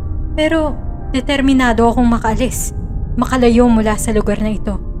 Pero determinado akong makaalis, makalayo mula sa lugar na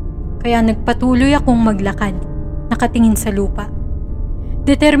ito. Kaya nagpatuloy akong maglakad, nakatingin sa lupa.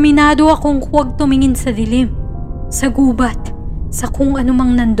 Determinado akong huwag tumingin sa dilim, sa gubat, sa kung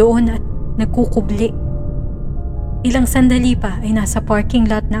anumang nandoon at nagkukubli. Ilang sandali pa ay nasa parking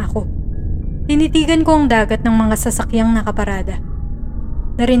lot na ako. Tinitigan ko ang dagat ng mga sasakyang nakaparada.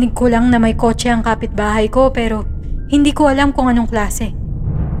 Narinig ko lang na may kotse ang kapitbahay ko pero hindi ko alam kung anong klase.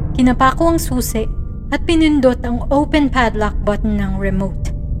 Kinapa ko ang susi at pinindot ang open padlock button ng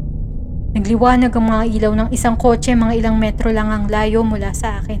remote. Nagliwanag ang mga ilaw ng isang kotse mga ilang metro lang ang layo mula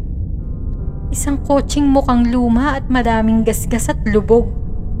sa akin. Isang kotseng mukhang luma at madaming gasgas at lubog.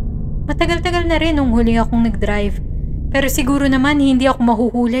 Matagal-tagal na rin nung huli akong nag-drive, pero siguro naman hindi ako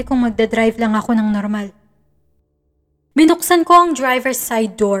mahuhuli kung magdadrive lang ako ng normal. Binuksan ko ang driver's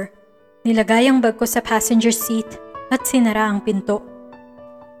side door, nilagay ang bag ko sa passenger seat at sinara ang pinto.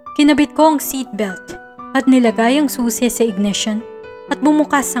 Kinabit ko ang seatbelt at nilagay ang susi sa ignition at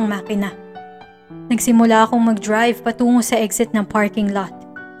bumukas ang makina. Nagsimula akong mag-drive patungo sa exit ng parking lot.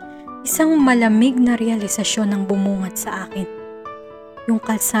 Isang malamig na realisasyon ang bumungad sa akin. Yung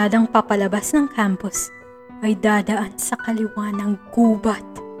kalsadang papalabas ng campus ay dadaan sa kaliwa ng gubat.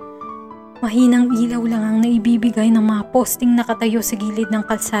 Mahinang ilaw lang ang naibibigay ng mga posting nakatayo sa gilid ng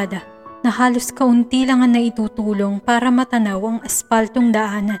kalsada na halos kaunti lang ang naitutulong para matanaw ang aspaltong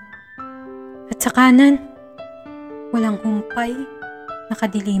daanan. At sa kanan, walang humpay na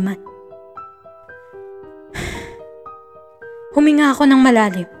kadiliman. Huminga ako ng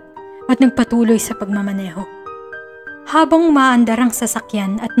malalim at nagpatuloy sa pagmamaneho. Habang umaandar ang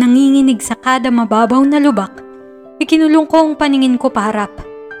sasakyan at nanginginig sa kada mababaw na lubak, ikinulong ko ang paningin ko paharap.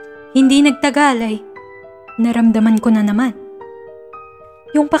 Hindi nagtagal ay naramdaman ko na naman.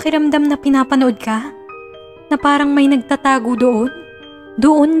 Yung pakiramdam na pinapanood ka, na parang may nagtatago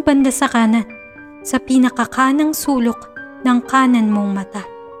doon banda sa kanan, sa pinakakanang sulok ng kanan mong mata.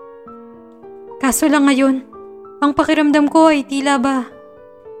 Kaso lang ngayon, ang pakiramdam ko ay tila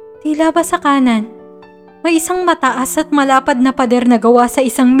ba sa kanan, may isang mataas at malapad na pader na gawa sa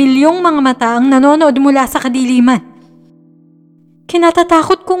 1,000,000 mga mata ang nanonood mula sa kadiliman.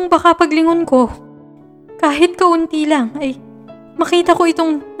 Kinatatakot kong baka paglingon ko, kahit kaunti lang ay makita ko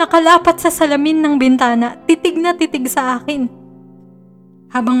itong nakalapat sa salamin ng bintana, titig na titig sa akin.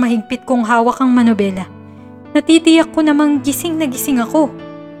 Habang mahigpit kong hawak ang manobela, natitiyak ko namang gising na gising ako.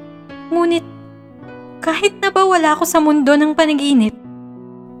 Ngunit kahit na ba wala ako sa mundo ng panaginip,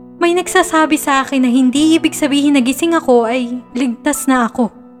 may nagsasabi sa akin na hindi ibig sabihin na gising ako ay ligtas na ako.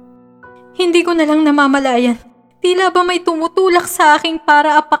 Hindi ko na lang namamalayan. Tila ba may tumutulak sa akin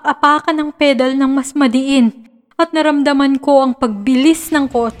para apak-apakan ng pedal ng mas madiin at naramdaman ko ang pagbilis ng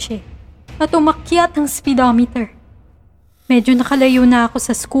kotse at umakyat ang speedometer. Medyo nakalayo na ako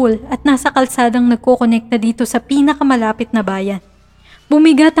sa school at nasa kalsadang nagkokonekta dito sa pinakamalapit na bayan.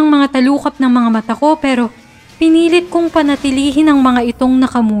 Bumigat ang mga talukap ng mga mata ko pero pinilit kong panatilihin ang mga itong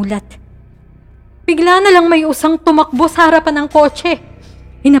nakamulat. Bigla na lang may usang tumakbo sa harapan ng kotse.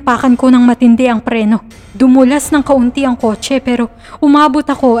 Hinapakan ko ng matindi ang preno. Dumulas ng kaunti ang kotse pero umabot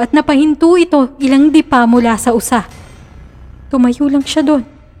ako at napahinto ito ilang dipa mula sa usa. Tumayo lang siya doon.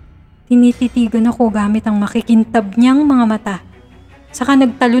 Tinititigan ako gamit ang makikintab niyang mga mata. Saka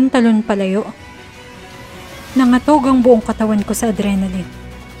nagtalon-talon palayo. Nangatog ang buong katawan ko sa adrenaline.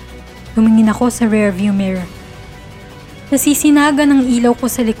 Tumingin ako sa rearview mirror. Nasisinaga ng ilaw ko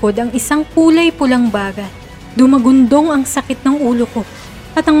sa likod ang isang kulay pulang baga. Dumagundong ang sakit ng ulo ko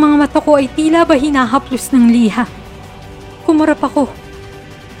at ang mga mata ko ay tila ba hinahaplos ng liha. Kumurap ako.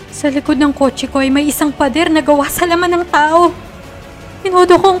 Sa likod ng kotse ko ay may isang pader na gawa sa laman ng tao.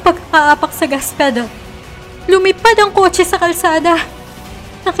 Tinodo ko ang pagkakaapak sa gas pedal. Lumipad ang kotse sa kalsada.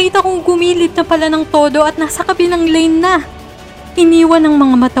 Nakita kong gumilid na pala ng todo at nasa kabilang lane na. Iniwan ng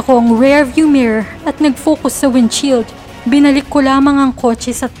mga mata ko ang rearview mirror at nag-focus sa windshield. Binalik ko lamang ang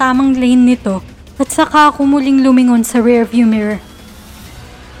kotse sa tamang lane nito at saka ako muling lumingon sa rearview mirror.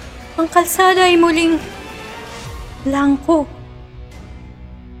 Ang kalsada ay muling langko.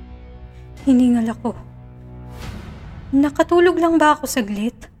 Hiningal ako. Nakatulog lang ba ako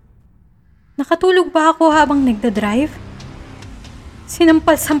saglit? Nakatulog ba ako habang nagdadrive?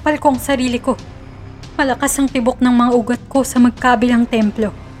 Sinampal-sampal ko ang sarili ko. Malakas ang tibok ng mga ugat ko sa magkabilang templo.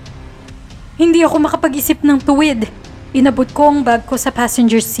 Hindi ako makapag-isip ng tuwid. Inabot ko ang bag ko sa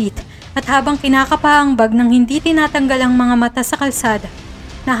passenger seat at habang kinakapa ang bag ng hindi tinatanggal ang mga mata sa kalsada,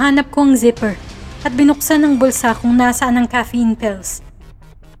 nahanap ko ang zipper at binuksan ang bulsa kung nasaan ang caffeine pills.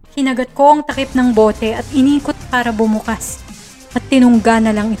 Hinagat ko ang takip ng bote at inikot para bumukas at tinungga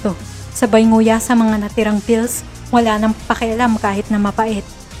na lang ito. Sabay nguya sa mga natirang pills, wala nang pakialam kahit na mapait.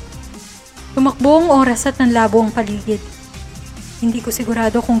 Tumakbo ang oras at nanlabo ang paligid. Hindi ko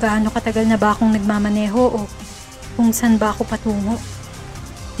sigurado kung gaano katagal na ba akong nagmamaneho o kung saan ba ako patungo.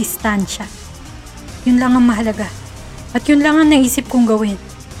 Distansya. Yun lang ang mahalaga. At yun lang ang naisip kong gawin.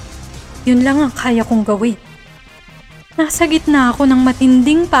 Yun lang ang kaya kong gawin. Nasa gitna ako ng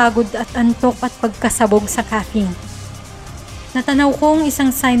matinding pagod at antok at pagkasabog sa caffeine. Natanaw ko ang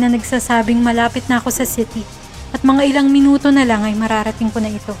isang sign na nagsasabing malapit na ako sa city at mga ilang minuto na lang ay mararating ko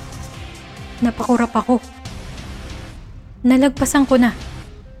na ito. Napakurap ako. Nalagpasan ko na.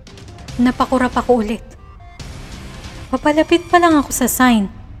 Napakurap ako ulit. Papalapit pa lang ako sa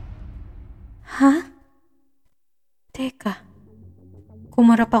sign. Ha? Teka.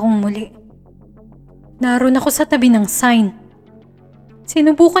 Kumarap akong muli. Naroon ako sa tabi ng sign.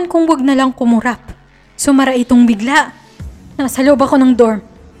 Sinubukan kong wag na lang kumurap. Sumara itong bigla. Nasa loob ako ng dorm.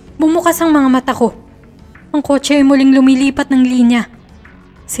 Bumukas ang mga mata ko. Ang kotse ay muling lumilipat ng linya.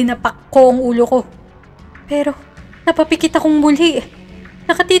 Sinapak ko ang ulo ko. Pero napapikit akong muli.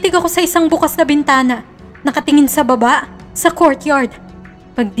 Nakatitig ako sa isang bukas na bintana. Nakatingin sa baba, sa courtyard.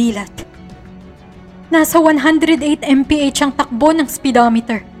 Pagdilat. Nasa 108 mph ang takbo ng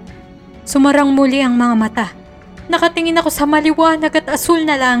speedometer. Sumarang muli ang mga mata. Nakatingin ako sa maliwanag at asul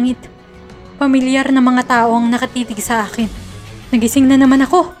na langit. Pamilyar na mga tao ang nakatitig sa akin. Nagising na naman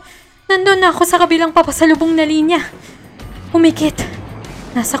ako. Nandun na ako sa kabilang papasalubong na linya. Umikit.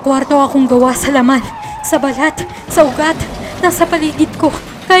 Nasa kwarto akong gawa sa laman, sa balat, sa ugat, nasa paligid ko.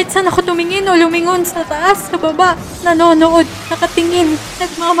 Kahit saan ako tumingin o lumingon, sa taas, sa baba, nanonood, nakatingin,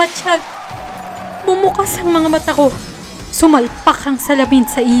 nagmamatsyag. Bumukas ang mga mata ko. Sumalpak ang salamin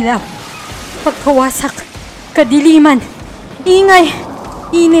sa ilaw. Pagkawasak, kadiliman, ingay,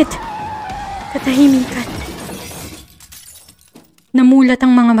 init, katahimikan. Namulat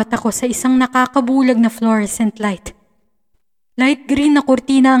ang mga mata ko sa isang nakakabulag na fluorescent light. Light green na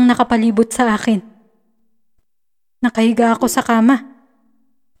kurtina ang nakapalibot sa akin. Nakahiga ako sa kama.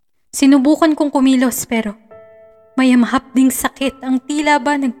 Sinubukan kong kumilos pero may mahapding sakit ang tila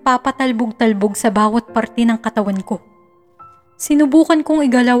ba nagpapatalbog-talbog sa bawat parte ng katawan ko. Sinubukan kong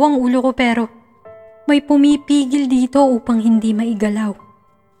igalaw ang ulo ko pero may pumipigil dito upang hindi maigalaw.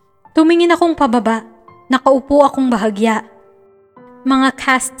 Tumingin akong pababa, nakaupo akong bahagya. Mga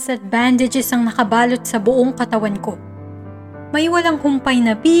casts at bandages ang nakabalot sa buong katawan ko. May walang humpay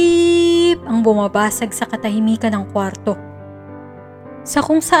na beep ang bumabasag sa katahimikan ng kwarto. Sa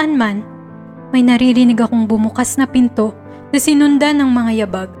kung saan man, may naririnig akong bumukas na pinto na sinundan ng mga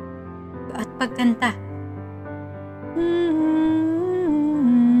yabag at pagkanta.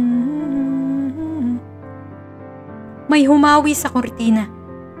 May humawi sa kurtina.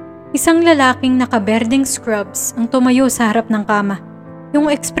 Isang lalaking nakaberdeng scrubs ang tumayo sa harap ng kama. Yung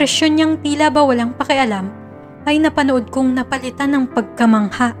ekspresyon niyang tila ba walang pakialam ay napanood kong napalitan ng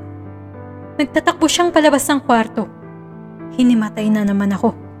pagkamangha. Nagtatakbo siyang palabas ng kwarto. Hinimatay na naman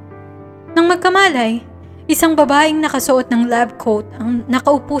ako. Nang magkamalay, isang babaeng nakasuot ng lab coat ang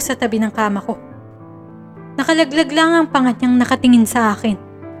nakaupo sa tabi ng kama ko. Nakalaglag lang ang panga niyang nakatingin sa akin.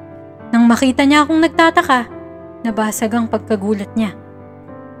 Nang makita niya akong nagtataka, nabasag ang pagkagulat niya.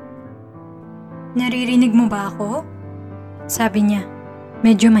 "Naririnig mo ba ako?" Sabi niya,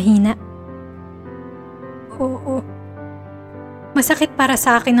 medyo mahina. "Oo." Masakit para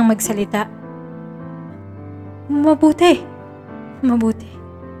sa akin ang magsalita. Mabuti.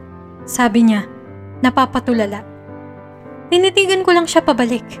 Sabi niya, napapatulala. Tinitigan ko lang siya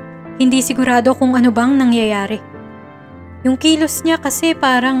pabalik. Hindi sigurado kung ano bang nangyayari. Yung kilos niya kasi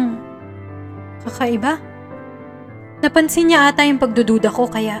parang kakaiba. Napansin niya ata yung pagdududa ko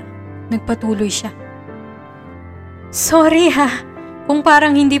kaya nagpatuloy siya. "Sorry ha, kung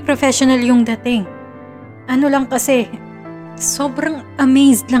parang hindi professional yung dating. Ano lang kasi, sobrang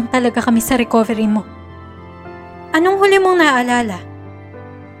amazed lang talaga kami sa recovery mo." "Anong huli mong naalala?"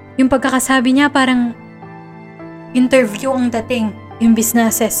 Yung pagkakasabi niya parang interview ang dating, imbis na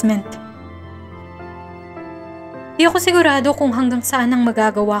assessment. Di ako sigurado kung hanggang saan ang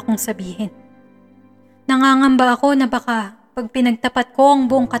magagawa kong sabihin. Nangangamba ako na baka pag pinagtapat ko ang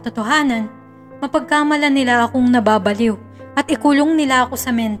buong katotohanan, mapagkamalan nila akong nababaliw at ikulong nila ako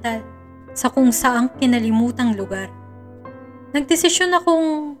sa mental, sa kung saang kinalimutang lugar. Nagdesisyon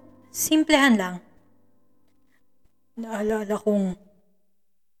akong simplehan lang. Naalala kong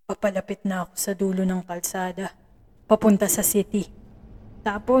papalapit na ako sa dulo ng kalsada, papunta sa city.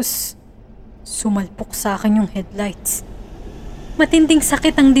 Tapos, sumalpok sa akin yung headlights. Matinding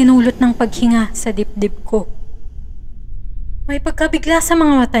sakit ang dinulot ng paghinga sa dibdib ko. May pagkabigla sa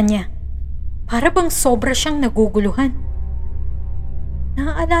mga mata niya. Para bang sobra siyang naguguluhan.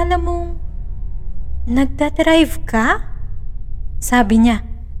 "Naaalala mong nagdadrive ka?" Sabi niya,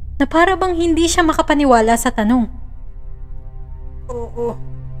 na para bang hindi siya makapaniwala sa tanong. "Oo.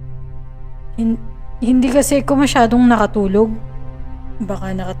 Hindi kasi ako masyadong nakatulog.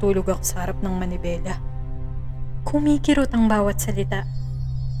 Baka nakatulog ako sa harap ng manibela." Kumikirot ang bawat salita.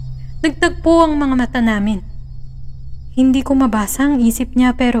 Nagtagpo ang mga mata namin. Hindi ko mabasa ang isip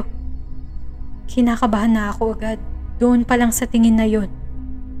niya pero kinakabahan na ako agad doon pa lang sa tingin na yon.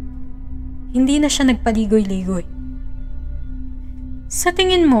 Hindi na siya nagpaligoy-ligoy. "Sa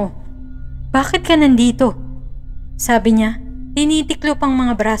tingin mo, bakit ka nandito?" Sabi niya, tinitiklop ang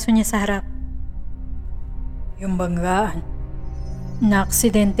mga braso niya sa harap. "Yung banggaan.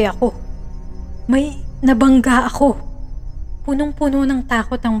 Naaksidente ako. May nabangga ako." Punong-puno ng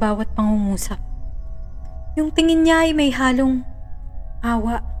takot ang bawat pangungusap. Yung tingin niya ay may halong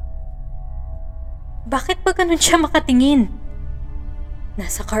awa. Bakit ba ganun siya makatingin?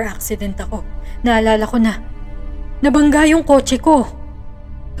 "Nasa car accident ako. Naalala ko na. Nabangga yung kotse ko."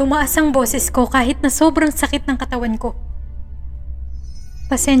 Tumaas ang boses ko kahit na sobrang sakit ng katawan ko.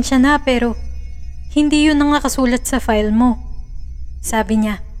 "Pasensya na pero hindi yun ang nakasulat sa file mo." Sabi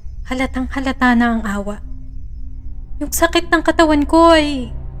niya, halatang halata na ang awa. Yung sakit ng katawan ko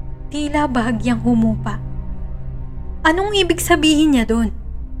ay tila bahagyang humupa. Anong ibig sabihin niya doon?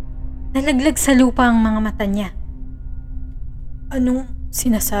 Nalaglag sa lupa ang mga mata niya. "Anong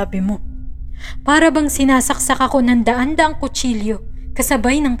sinasabi mo?" Para bang sinasaksak ako ng daan-daang kutsilyo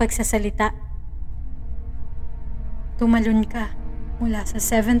kasabay ng pagsasalita. "Tumalon ka mula sa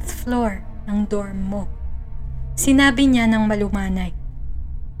 7th floor ng dorm mo." Sinabi niya ng malumanay.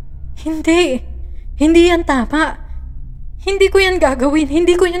 Hindi yan tama. Hindi ko yan gagawin.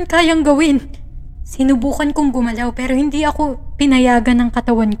 Hindi ko yan kayang gawin. Sinubukan kong gumalaw pero hindi ako pinayagan ng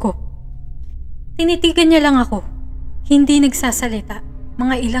katawan ko. Tinitigan niya lang ako. Hindi nagsasalita.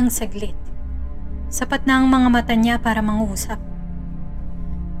 Mga ilang saglit. Sapat na ang mga mata niya para mangusap.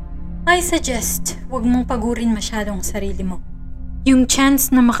 I suggest, huwag mong pagurin masyadong sarili mo. Yung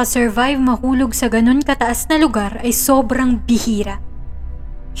chance na makasurvive mahulog sa ganun kataas na lugar ay sobrang bihira.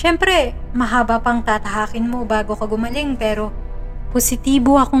 Siyempre, mahaba pang tatahakin mo bago ka gumaling pero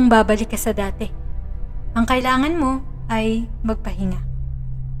positibo akong babalik ka sa dati. Ang kailangan mo ay magpahinga.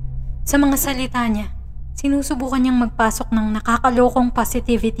 Sa mga salita niya, sinusubukan niyang magpasok ng nakakalokong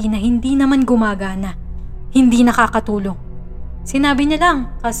positivity na hindi naman gumagana, hindi nakakatulong. Sinabi niya lang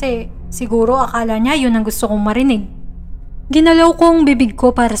kasi siguro akala niya yun ang gusto kong marinig. Ginalaw ko ang bibig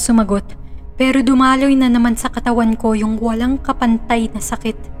ko para sumagot pero dumaloy na naman sa katawan ko yung walang kapantay na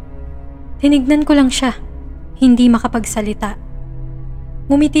sakit. Tinignan ko lang siya, hindi makapagsalita.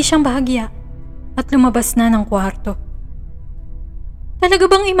 Ngumiti siyang bahagya at lumabas na ng kwarto. Talaga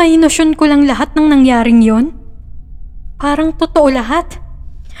bang imahinasyon ko lang lahat ng nangyaring yon? Parang totoo lahat.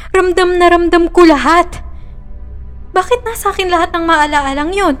 Ramdam na ramdam ko lahat. Bakit nasa akin lahat ng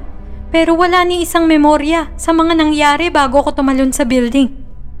maalaalang yon? Pero wala ni isang memorya sa mga nangyari bago ko tumalon sa building.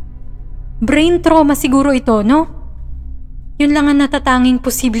 Brain trauma siguro ito, no? Yun lang ang natatanging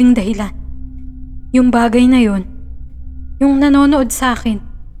posibleng dahilan. Yung bagay na yon, yung nanonood sa akin,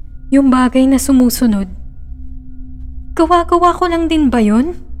 yung bagay na sumusunod. Gawa-gawa ko lang din ba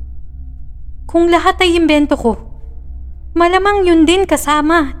yun? Kung lahat ay imbento ko, malamang yun din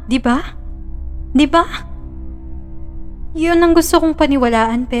kasama, di ba? Di ba? Yun ang gusto kong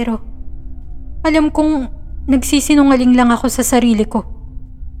paniwalaan pero alam kong nagsisinungaling lang ako sa sarili ko.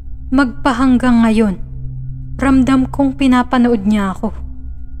 Magpahanggang ngayon, ramdam kong pinapanood niya ako.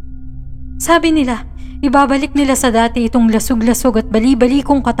 Sabi nila, ibabalik nila sa dati itong lasog-lasog at bali-bali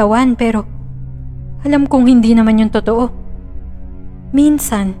kong katawan pero alam kong hindi naman yun totoo.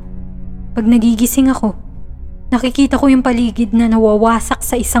 Minsan, pag nagigising ako, nakikita ko yung paligid na nawawasak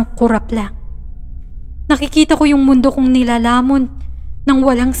sa isang kurap lang. Nakikita ko yung mundo kong nilalamon nang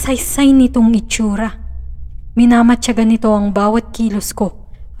walang saysay nitong itsura. Minamatyagan nito ang bawat kilos ko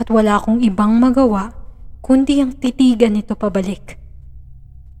at wala akong ibang magawa kundi ang titigan nito pabalik.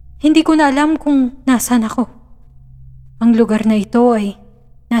 Hindi ko na alam kung nasan ako. Ang lugar na ito ay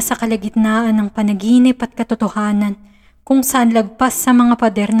nasa kalagitnaan ng panaginip at katotohanan kung saan lagpas sa mga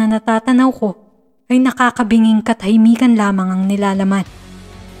pader na natatanaw ko ay nakakabinging katahimikan lamang ang nilalaman.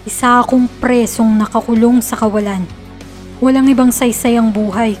 Isa akong presong nakakulong sa kawalan. Walang ibang saysay ang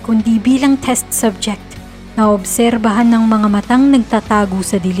buhay kundi bilang test subject na obserbahan ng mga matang nagtatago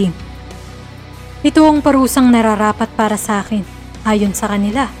sa dilim. Ito ang parusang nararapat para sa akin ayon sa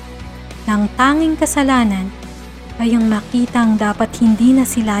kanila. Na ang tanging kasalanan ay ang makita ang dapat hindi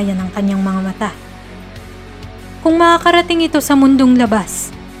nasilayan ng kanyang mga mata. Kung makakarating ito sa mundong labas,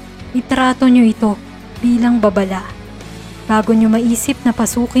 itrato nyo ito bilang babala bago nyo maisip na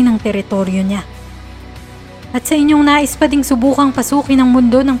pasukin ang teritoryo niya. At sa inyong nais pa ding subukang pasukin ang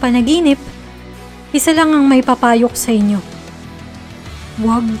mundo ng panaginip, isa lang ang may papayok sa inyo.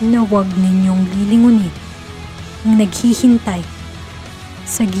 Huwag na huwag ninyong lilingunin ang naghihintay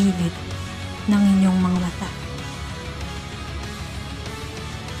sa gilid ng inyong mga mata.